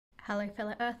Hello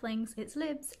fellow Earthlings, it's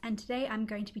Libs, and today I'm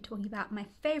going to be talking about my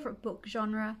favourite book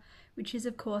genre, which is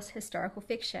of course historical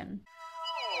fiction.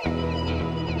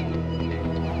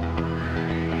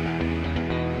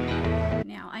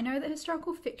 Now, I know that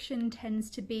historical fiction tends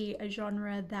to be a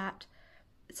genre that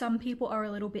some people are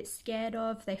a little bit scared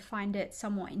of, they find it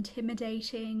somewhat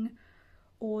intimidating,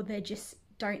 or they just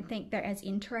don't think they're as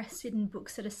interested in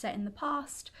books that are set in the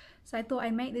past. So I thought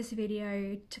I'd make this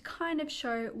video to kind of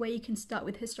show where you can start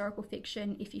with historical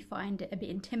fiction if you find it a bit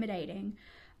intimidating.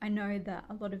 I know that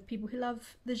a lot of people who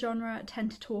love the genre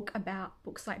tend to talk about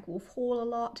books like Wolf Hall a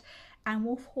lot, and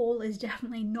Wolf Hall is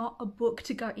definitely not a book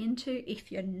to go into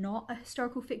if you're not a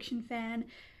historical fiction fan.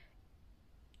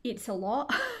 It's a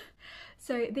lot.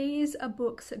 So these are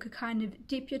books that could kind of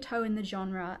dip your toe in the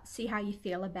genre, see how you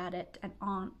feel about it, and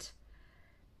aren't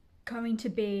going to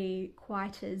be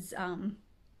quite as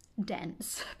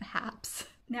dense, perhaps.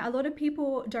 Now, a lot of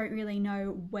people don't really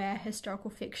know where historical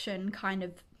fiction kind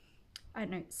of,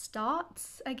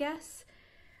 starts, I guess.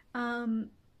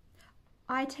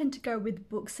 I tend to go with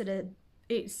books that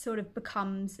it sort of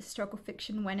becomes historical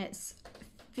fiction when it's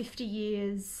 50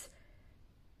 years,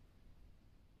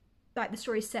 like the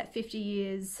story's set 50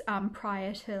 years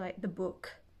prior to like the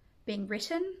book being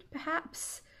written,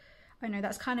 perhaps. I know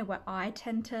that's kind of what I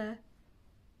tend to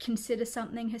consider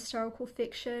something historical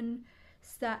fiction.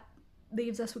 So that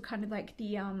leaves us with kind of like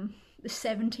the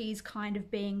 70s kind of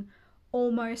being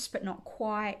almost but not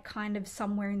quite, kind of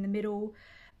somewhere in the middle.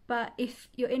 But if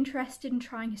you're interested in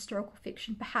trying historical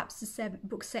fiction, perhaps the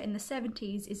book set in the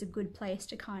 70s is a good place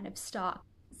to kind of start.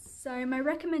 So my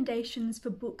recommendations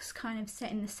for books kind of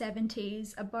set in the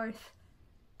 70s are both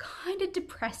kind of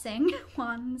depressing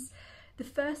ones. The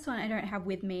first one I don't have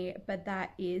with me, but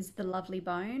that is The Lovely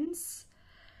Bones.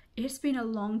 It's been a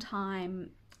long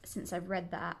time since I've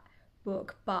read that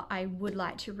book, but I would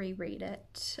like to reread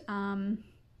it.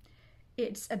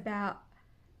 It's about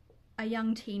a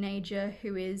young teenager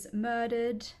who is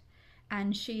murdered,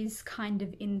 and she's kind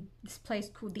of in this place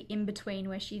called the In-Between,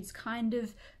 where she's kind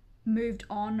of moved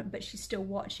on, but she's still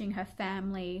watching her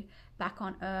family back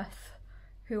on Earth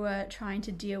who are trying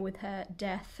to deal with her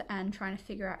death and trying to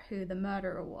figure out who the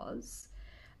murderer was.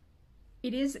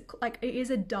 It is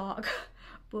a dark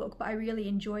book, but I really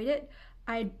enjoyed it.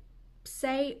 I'd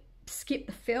say skip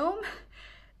the film.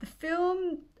 The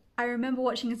film I remember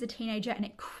watching as a teenager and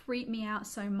it creeped me out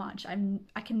so much.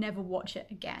 I can never watch it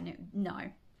again.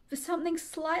 No. For something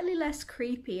slightly less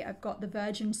creepy, I've got The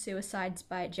Virgin Suicides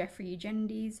by Jeffrey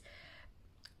Eugenides.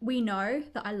 We know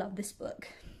that I love this book.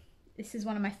 This is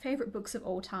one of my favourite books of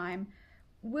all time.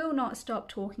 Will not stop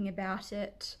talking about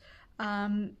it.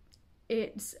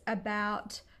 It's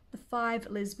about the 5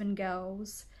 Lisbon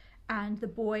girls and the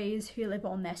boys who live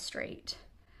on their street.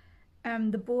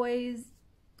 The boys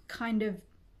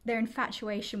their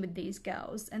infatuation with these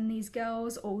girls, and these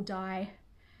girls all die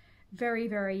very,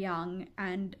 very young,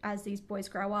 and as these boys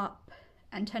grow up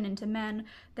and turn into men,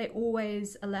 they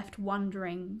always are left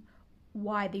wondering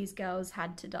why these girls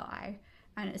had to die.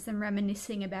 And it's them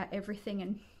reminiscing about everything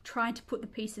and trying to put the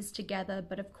pieces together,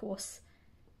 but of course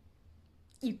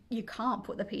you can't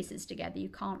put the pieces together, you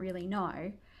can't really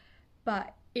know.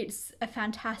 But it's a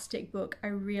fantastic book, I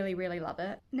really, really love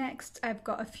it. Next, I've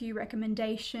got a few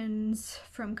recommendations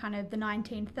from kind of the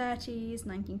 1930s,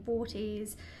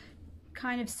 1940s,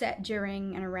 kind of set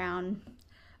during and around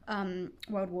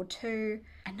World War II.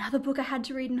 Another book I had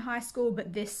to read in high school,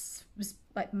 but this was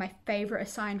like my favourite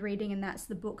assigned reading, and that's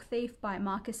The Book Thief by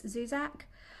Markus Zusak.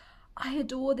 I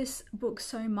adore this book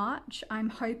so much. I'm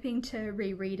hoping to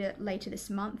reread it later this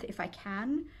month if I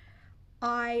can.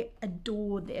 I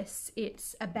adore this.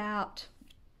 It's about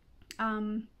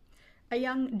a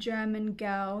young German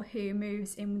girl who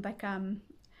moves in with like a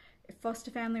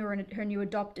foster family or her new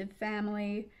adoptive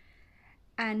family,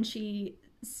 and she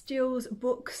steals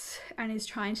books and is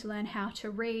trying to learn how to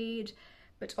read,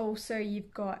 but also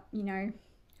you've got,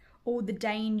 all the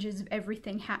dangers of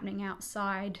everything happening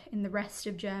outside in the rest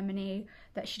of Germany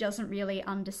that she doesn't really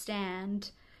understand,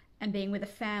 and being with a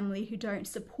family who don't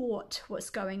support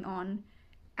what's going on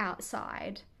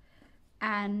outside.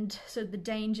 And so the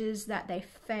dangers that they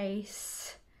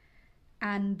face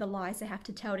and the lies they have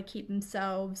to tell to keep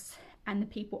themselves and the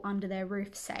people under their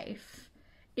roof safe.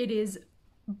 It is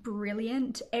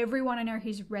brilliant. Everyone I know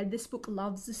who's read this book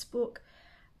loves this book.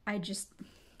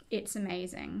 It's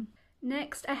amazing.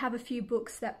 Next, I have a few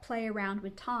books that play around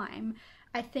with time.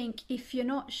 I think if you're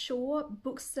not sure,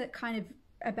 books that kind of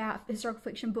about historical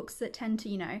fiction, books that tend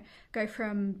to, go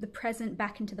from the present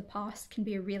back into the past can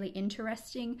be a really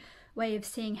interesting way of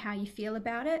seeing how you feel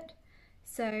about it.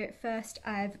 So first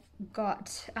I've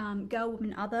got Girl,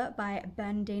 Woman, Other by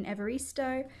Bernardine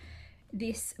Evaristo.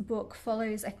 This book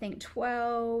follows, I think,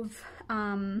 12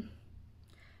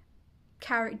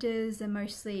 characters. They're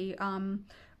mostly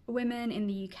women in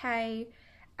the UK,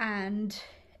 and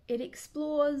it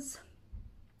explores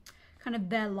kind of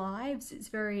their lives. It's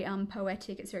very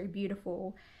poetic, it's very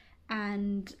beautiful,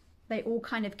 and they all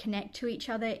kind of connect to each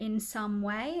other in some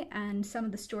way, and some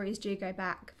of the stories do go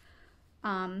back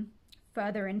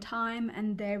further in time,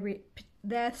 and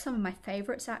they're some of my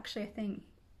favourites actually. I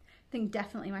think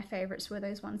definitely my favourites were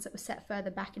those ones that were set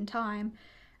further back in time.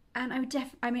 And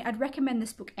I'd recommend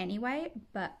this book anyway,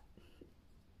 but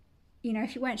you know,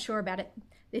 if you weren't sure about it,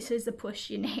 this is the push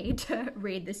you need to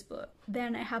read this book.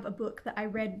 Then I have a book that I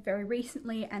read very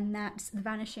recently, and that's The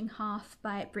Vanishing Half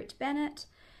by Brit Bennett.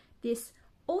 This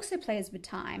also plays with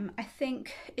time. I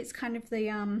think it's kind of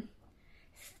the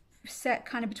set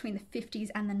kind of between the 50s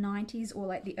and the 90s, or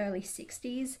like the early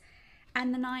 60s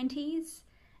and the 90s.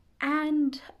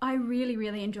 And I really,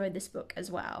 really enjoyed this book as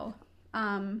well.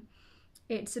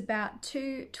 It's about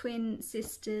two twin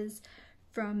sisters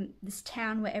from this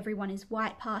town where everyone is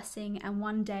white passing, and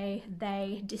one day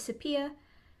they disappear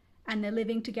and they're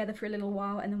living together for a little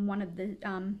while, and then one of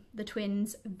the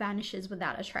twins vanishes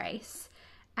without a trace.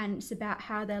 And it's about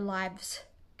how their lives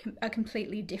are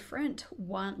completely different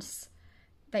once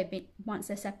they're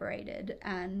separated,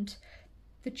 and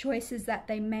the choices that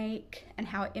they make and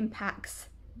how it impacts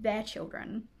their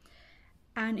children.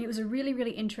 And it was a really,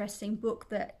 really interesting book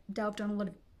that delved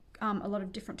on a lot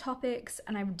of different topics,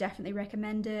 and I would definitely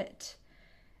recommend it.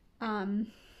 There's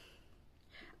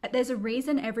a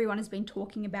reason everyone has been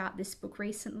talking about this book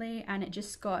recently, and it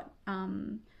just got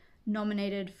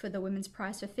nominated for the Women's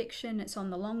Prize for Fiction. It's on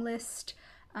the long list.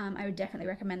 I would definitely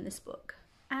recommend this book.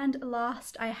 And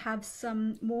last, I have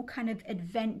some more kind of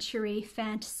adventure-y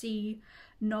fantasy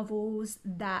novels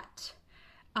that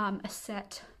are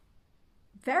set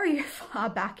very far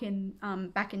back in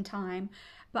time,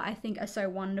 but I think are so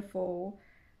wonderful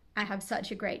and have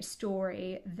such a great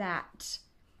story that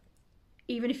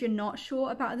even if you're not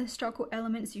sure about the historical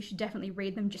elements, you should definitely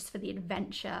read them just for the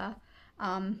adventure,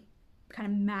 kind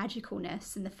of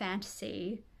magicalness and the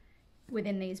fantasy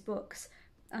within these books.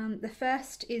 The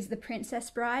first is The Princess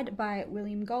Bride by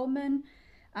William Goldman.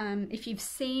 If you've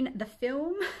seen the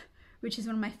film, which is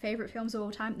one of my favourite films of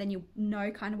all time, then you'll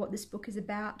know kind of what this book is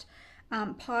about.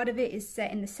 Part of it is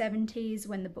set in the 70s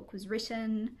when the book was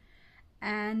written,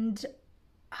 and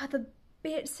other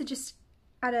bits are just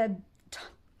at a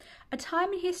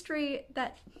time in history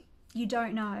that you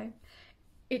don't know.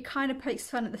 It kind of pokes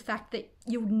fun at the fact that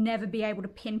you'll never be able to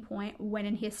pinpoint when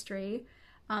in history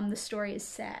the story is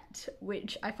set,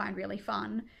 which I find really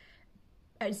fun.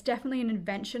 It's definitely an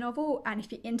adventure novel, and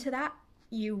if you're into that,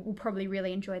 you will probably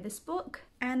really enjoy this book.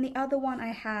 And the other one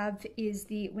I have is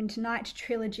the Winter Night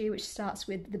trilogy, which starts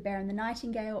with The Bear and the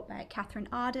Nightingale by Catherine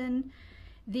Arden.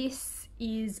 This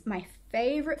is my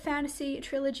favourite fantasy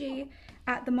trilogy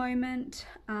at the moment.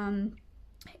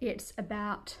 It's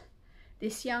about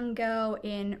this young girl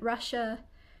in Russia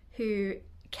who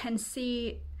can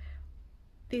see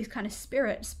these kind of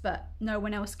spirits, but no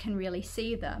one else can really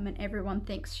see them, and everyone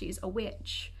thinks she's a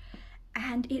witch.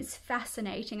 And it's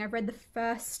fascinating. I've read the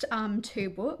first two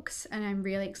books, and I'm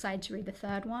really excited to read the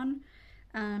third one.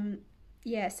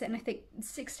 Yes, and I think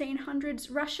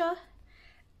 1600s Russia.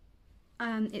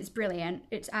 It's brilliant.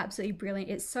 It's absolutely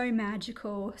brilliant. It's so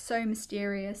magical, so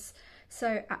mysterious,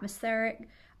 so atmospheric.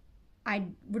 I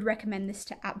would recommend this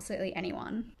to absolutely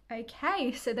anyone.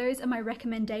 Okay, so those are my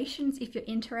recommendations if you're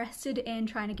interested in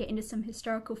trying to get into some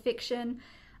historical fiction.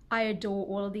 I adore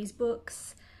all of these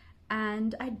books,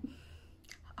 and I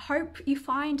hope you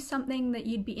find something that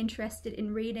you'd be interested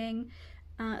in reading.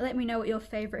 Let me know what your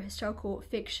favourite historical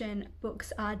fiction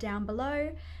books are down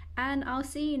below, and I'll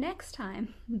see you next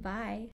time. Bye.